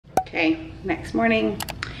Okay, next morning,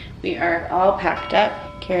 we are all packed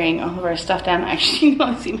up, carrying all of our stuff down. Actually, you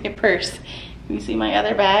don't see my purse. You see my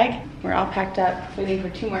other bag? We're all packed up, waiting for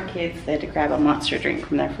 2 more kids. They had to grab a Monster drink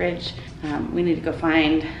from their fridge. We need to go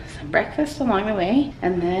find some breakfast along the way,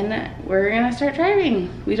 and then we're gonna start driving.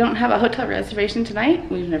 We don't have a hotel reservation tonight.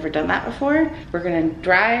 We've never done that before. We're gonna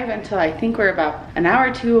drive until I think we're about an hour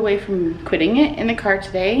or 2 away from quitting it in the car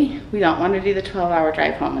today. We don't want to do the 12-hour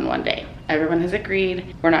drive home in one day. Everyone has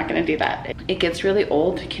agreed we're not gonna do that. It gets really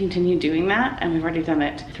old to continue doing that, and we've already done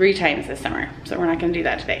it 3 times this summer, so we're not gonna do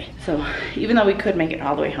that today. So even though we could make it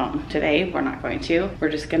all the way home today, we're not going to. We're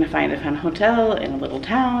just gonna find a fun hotel in a little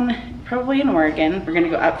town, probably in Oregon. We're gonna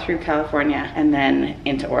go up through California and then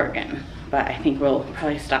into Oregon. But I think we'll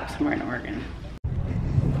probably stop somewhere in Oregon.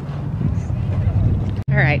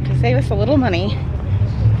 All right, to save us a little money,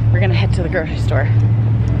 we're gonna head to the grocery store.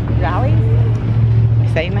 Rallies?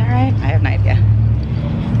 Saying that right? I have no idea.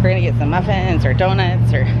 We're gonna get some muffins or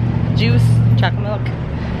donuts or juice, chocolate milk.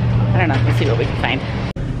 I don't know, we'll see what we can find.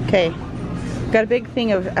 Okay, got a big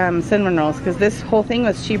thing of cinnamon rolls because this whole thing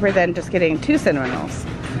was cheaper than just getting 2 cinnamon rolls.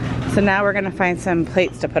 So now we're gonna find some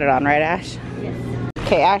plates to put it on, right Ash? Yes.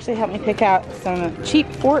 Okay, Ashley helped me pick out some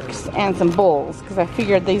cheap forks and some bowls because I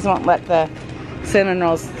figured these won't let the cinnamon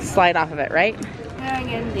rolls slide off of it, right? I'm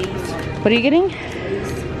getting these. What are you getting?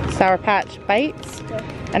 Sour Patch Bites,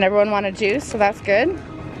 and everyone wanted juice, so that's good.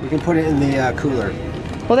 You can put it in the cooler.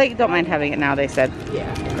 Well, they don't mind having it now, they said.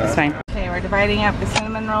 Yeah. That's fine. Okay, we're dividing up the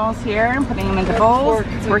cinnamon rolls here and putting them into bowls.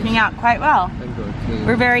 It's working out quite well.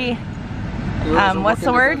 We're very, what's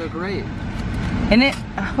the word? Great. In it,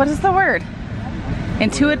 what is the word?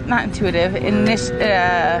 Not intuitive,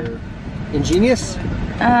 Ingenious?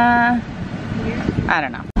 I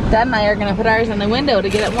don't know. Dad and I are gonna put ours in the window to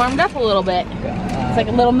get it warmed up a little bit. It's like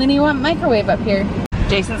a little mini microwave up here.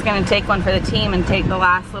 Jason's gonna take one for the team and take the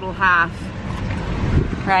last little half,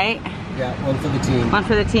 right? Yeah, one for the team. One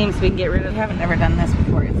for the team so we can get rid of it. We haven't never done this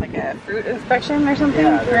before. It's like a fruit inspection or something,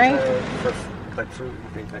 right? Like fruit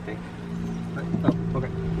and things, I think. Oh, okay.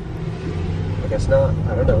 I guess not.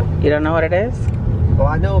 I don't know. You don't know what it is? Well,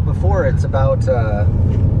 I know before it's about,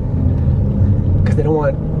 because they don't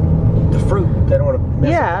want the fruit. They don't want to mess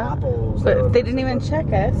with the apples. But they didn't even check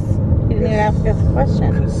us. He didn't even ask us a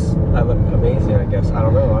question. Because I look amazing, I guess. I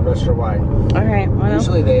don't know. I'm not sure why. All right. Well,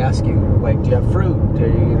 usually they ask you, like, do you have fruit? Do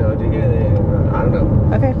you get anything? I don't know.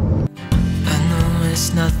 Okay. I know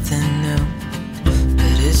it's nothing new,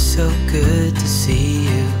 but it's so good to see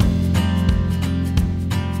you.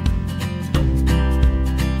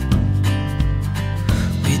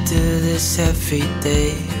 We do this every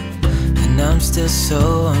day, and I'm still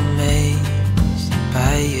so amazed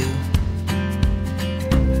by you.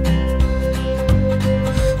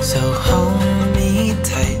 So hold me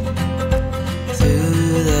tight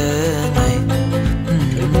through the night.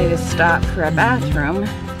 We need to stop for a bathroom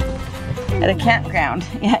at a campground.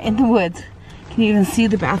 Yeah, in the woods. Can you even see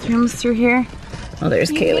the bathrooms through here? Oh,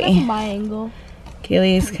 there's Kaylee. My angle.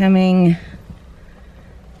 Kaylee's coming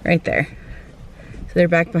right there. So they're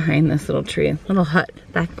back behind this little tree, little hut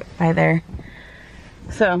back by there.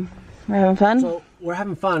 So we're having fun. So we're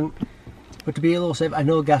having fun, but to be a little safe, I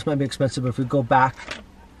know gas might be expensive, but if we go back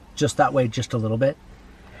just that way, just a little bit.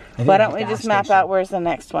 Why don't we just map out where's the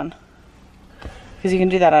next one? Because you can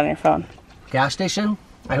do that on your phone. Gas station?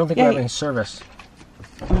 I don't think we have any service.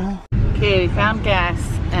 Okay, we found gas,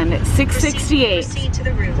 and it's $6.68. Proceed to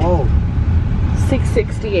the route. Whoa.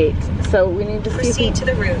 $6.68. So we need to see. Proceed to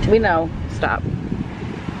the route. We know. Stop.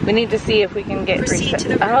 We need to see if we can get. Proceed to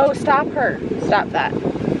the route. Oh, stop her! Stop that.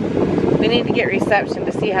 We need to get reception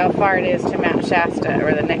to see how far it is to Mount Shasta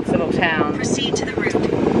or the next little town. Proceed to the route.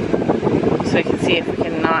 So we can see if we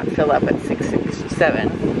can not fill up at 667.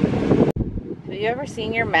 Have you ever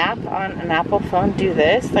seen your map on an Apple phone do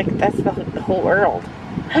this? Like, that's the whole world.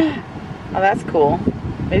 Oh, that's cool.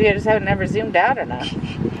 Maybe I just haven't never zoomed out enough.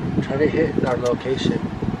 Try to hit our location.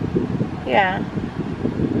 Yeah.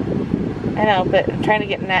 I know, but I'm trying to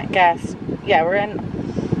get nat gas. Yeah, we're in.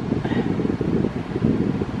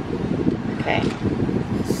 Okay.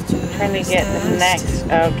 Trying to get the next.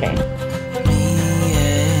 Okay.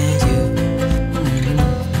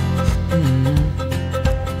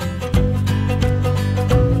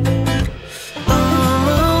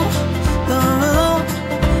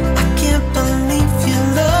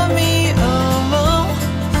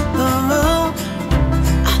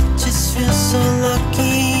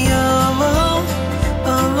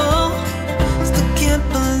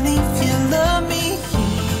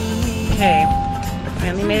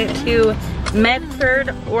 To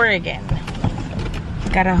Medford, Oregon.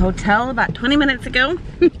 Got a hotel about 20 minutes ago.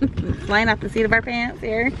 It's flying off the seat of our pants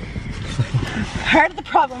here. Part of the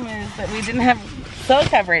problem is that we didn't have cell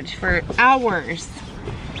coverage for hours.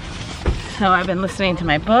 So I've been listening to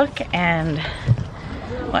my book and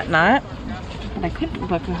whatnot. But I couldn't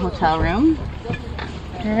book a hotel room for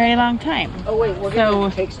a very long time. Oh wait, we're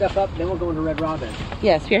gonna take stuff up, then we'll go into Red Robin.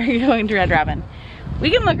 Yes, we are going to Red Robin. We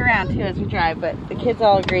can look around too as we drive, but the kids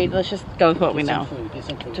all agreed, let's just go with what we know.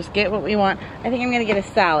 Just get what we want. I think I'm gonna get a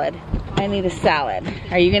salad. I need a salad.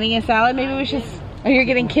 Are you getting a salad? Maybe we should, oh, you're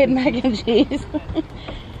getting kid mac and cheese.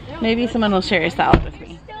 Maybe someone will share a salad with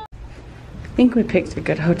me. I think we picked a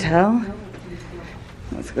good hotel.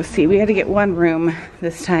 Let's go see. We had to get one room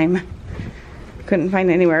this time. Couldn't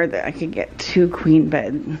find anywhere that I could get 2 queen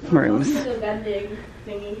bed rooms.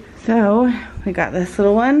 So we got this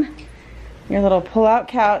little one. Your little pull-out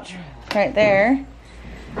couch right there.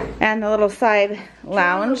 And the little side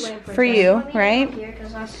lounge for you, right?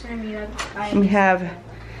 And we have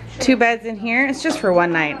 2 beds in here. It's just for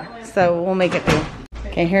one night, so we'll make it do.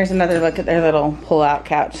 Okay, here's another look at their little pull-out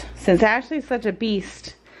couch. Since Ashley's such a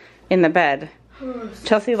beast in the bed,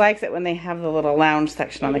 Chelsea likes it when they have the little lounge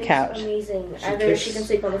section on the couch. Amazing. Either she can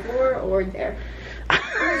sleep on the floor or there.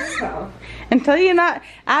 So. Until you not,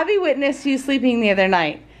 Abby witnessed you sleeping the other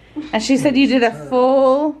night, and she said you did a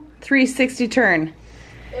full 360 turn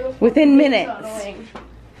within minutes.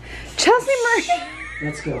 Chelsea Marie.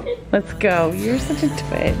 Let's go. Let's go. You're such a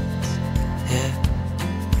twit. Yeah.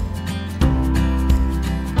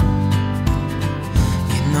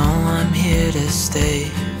 You know I'm here to stay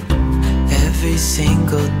every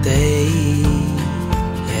single day.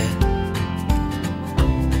 Yeah.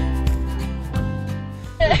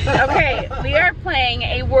 Okay, we are playing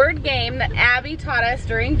a word game that Abby taught us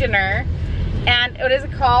during dinner. And what is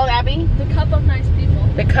it called, Abby? The Cup of Nice People.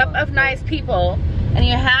 The Cup of Nice People. And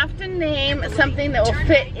you have to name something that will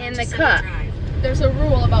fit in the cup. There's a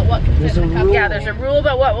rule about what can fit in the cup. Yeah, there's a rule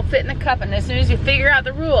about what will fit in the cup, and as soon as you figure out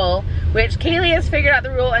the rule, which Kaylee has figured out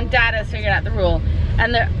the rule and Dad has figured out the rule,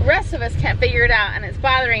 and the rest of us can't figure it out, and it's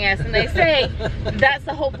bothering us, and they say that's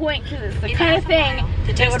the whole point, because it's the kind of thing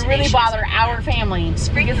that would really bother our family,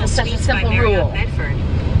 because it's such a simple rule.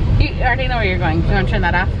 You already know where you're going. You want to turn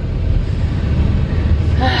that off?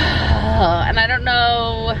 And I don't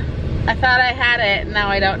know, I thought I had it, and now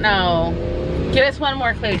I don't know. Give us one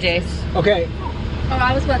more clue, Jace. Okay. Oh,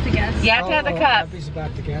 I was about to guess. You have to have the cup. Abby's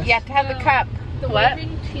about to guess. You have to have the cup. The What?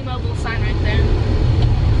 waving T-Mobile sign right there.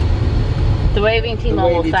 The waving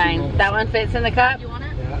T-Mobile waving sign. T-Mobile That sign. one fits in the cup? You want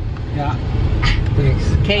it? Yeah.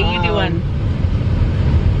 Thanks. Okay, you do one.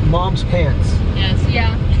 Mom's pants. Yes.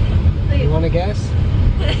 Yeah. You want to guess?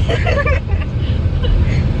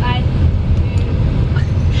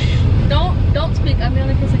 Don't speak. I'm the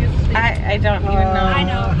only person who gets to speak. I don't even know. I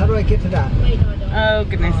know. How do I get to that? Wait, no, I don't. Oh,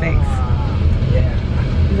 goodness sakes.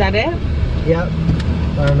 Yeah. Is that it? Yep.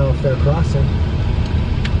 I don't know if they're crossing.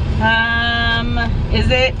 Is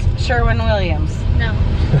it Sherwin-Williams? No.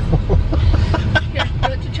 Here,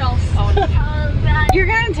 give it to Chelsea. You're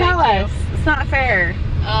gonna tell us. It's not fair.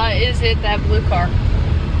 Is it that blue car?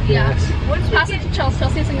 Yeah. Yes. Pass it to Chelsea.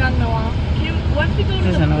 Chelsea hasn't gotten in a while. Once we go to This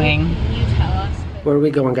is the annoying. you tell us. Where are we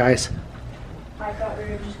going, guys? I thought we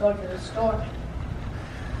were just going to the store.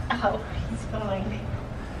 Oh, he's going.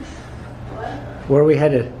 Where are we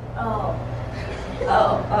headed? Oh,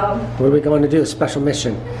 What are we going to do? A special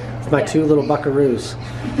mission with my 2 little buckaroos.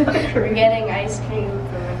 we're getting ice cream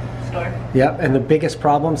from the store. Yep, and the biggest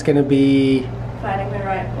problem is going to be Finding the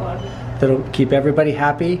right one. that'll keep everybody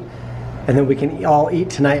happy, and then we can all eat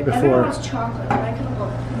tonight Everyone before. wants chocolate, but I can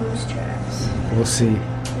look moose tracks. We'll see.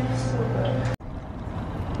 They're so good.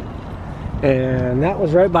 And that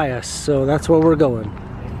was right by us, so that's where we're going.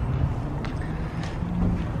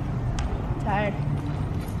 Tired.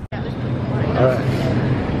 Alright.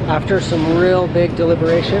 After some real big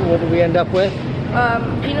deliberation, what did we end up with?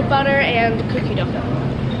 Peanut butter and cookie dough.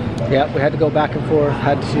 Yep, we had to go back and forth,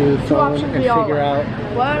 had to phone and figure out.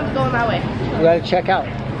 One's going that way. We got to check out.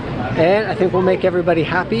 And I think we'll make everybody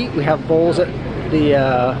happy. We have bowls at the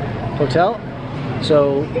hotel,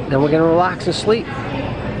 so then we're going to relax and sleep.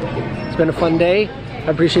 It's been a fun day. I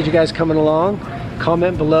appreciate you guys coming along.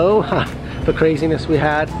 Comment below the craziness we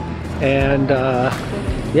had, and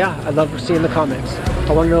yeah, I love seeing the comments.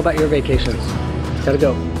 I want to know about your vacations. Gotta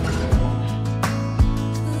go.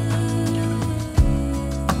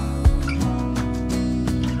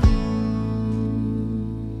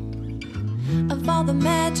 Of all the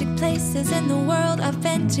magic places in the world I've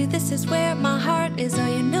been to, this is where my heart is. Oh,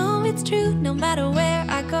 you know it's true. No matter where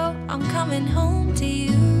I go, I'm coming home to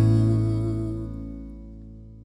you.